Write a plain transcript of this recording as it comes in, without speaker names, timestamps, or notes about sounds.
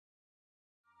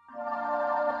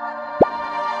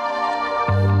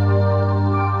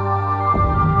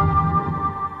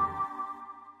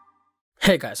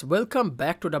Hey guys, welcome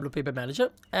back to WP Manager,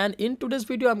 and in today's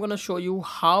video I'm going to show you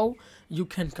how you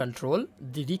can control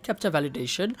the reCAPTCHA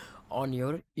validation on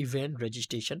your event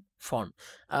registration form.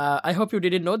 I hope you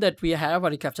didn't know that we have a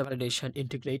reCAPTCHA validation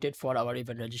integrated for our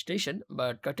event registration,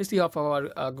 but courtesy of our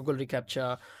Google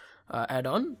Recaptcha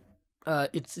add-on,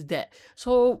 it's there.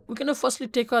 So we're gonna firstly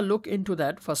take a look into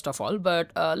that first of all,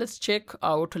 but let's check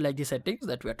out like the settings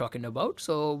that we're talking about.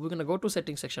 So we're gonna go to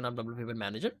settings section of WP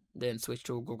Manager, then switch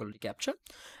to Google Recaptcha,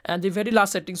 and the very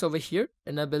last settings over here,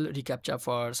 enable reCAPTCHA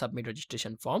for submit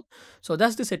registration form. So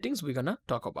that's the settings we're gonna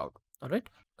talk about. All right,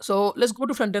 so let's go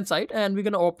to front end side and we're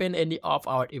gonna open any of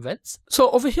our events.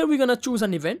 So over here we're gonna choose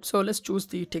an event. So let's choose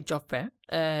the tech job fair,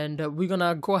 and we're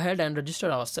gonna go ahead and register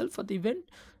ourselves for the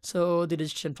event. So the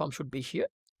registration form should be here,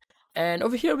 and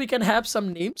over here we can have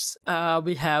some names.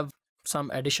 We have some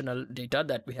additional data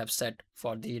that we have set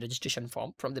for the registration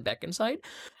form from the backend side,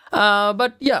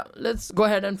 but yeah, let's go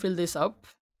ahead and fill this up.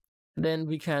 Then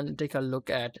we can take a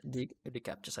look at the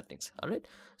reCAPTCHA settings. All right,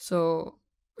 so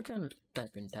we can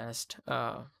type in test.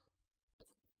 I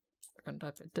can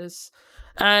type in this,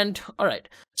 and all right,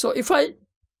 so if I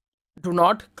do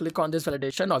not click on this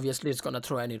validation, obviously it's gonna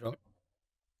throw an error.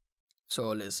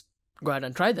 So let's go ahead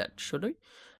and try that, should we?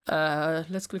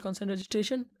 Let's click on send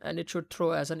registration and it should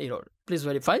throw as an error. Please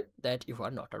verify that you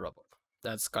are not a robot.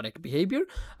 That's correct behavior.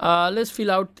 Let's fill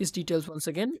out these details once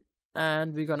again,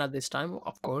 and we're gonna this time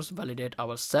of course validate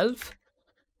ourselves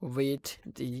with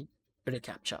the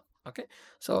reCAPTCHA. Okay,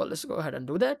 so let's go ahead and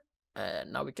do that,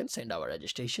 and now we can send our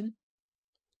registration.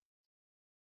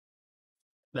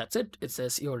 That's it. It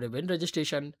says your event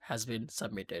registration has been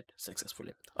submitted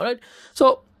successfully. All right,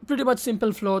 so pretty much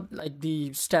simple flow, like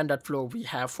the standard flow we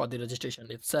have for the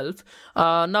registration itself.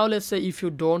 Now let's say if you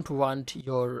don't want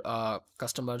your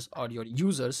customers or your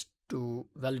users to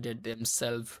validate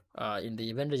themselves in the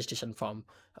event registration form,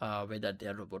 whether they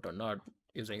are robot or not,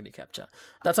 using the CAPTCHA.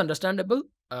 That's understandable.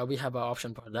 We have an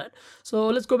option for that. So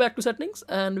let's go back to settings,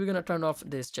 and we're gonna turn off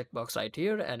this checkbox right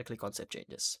here and click on save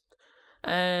changes.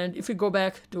 And if we go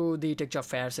back to the tech job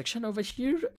fair section over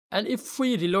here, and if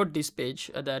we reload this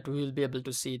page, that we will be able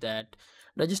to see that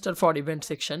register for event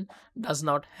section does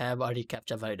not have a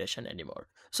reCAPTCHA validation anymore.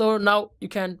 So now you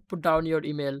can put down your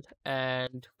email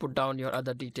and put down your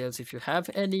other details if you have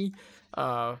any.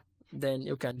 Then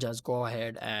you can just go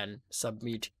ahead and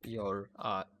submit your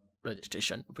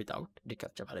registration without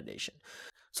reCAPTCHA validation.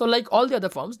 So like all the other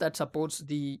forms that supports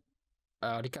the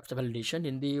reCAPTCHA validation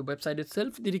in the website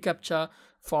itself, the reCAPTCHA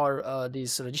for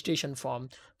this registration form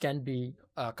can be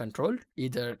controlled,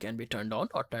 either can be turned on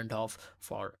or turned off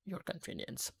for your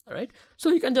convenience. All right, so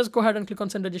you can just go ahead and click on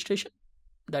send registration.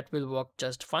 That will work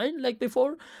just fine like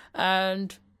before.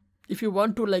 And if you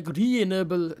want to like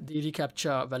re-enable the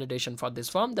reCAPTCHA validation for this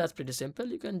form, that's pretty simple.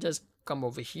 You can just come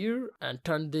over here and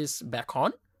turn this back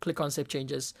on, click on save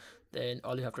changes. Then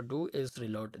all you have to do is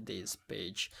reload this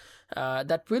page.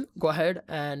 That will go ahead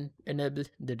and enable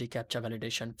the reCAPTCHA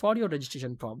validation for your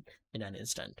registration form in an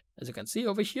instant. As you can see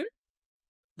over here,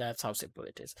 that's how simple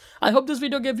it is. I hope this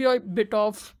video gave you a bit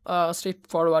of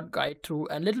straightforward guide through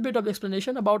and a little bit of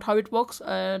explanation about how it works,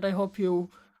 and I hope you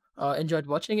enjoyed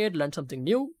watching it, learned something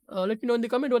new. Let me know in the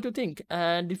comment what you think,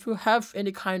 and if you have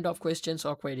any kind of questions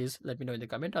or queries, let me know in the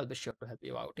comment. I'll be sure to help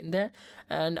you out in there.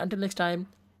 And until next time,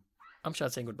 I'm Shah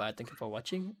saying goodbye. Thank you for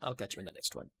watching. I'll catch you in the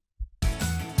next one.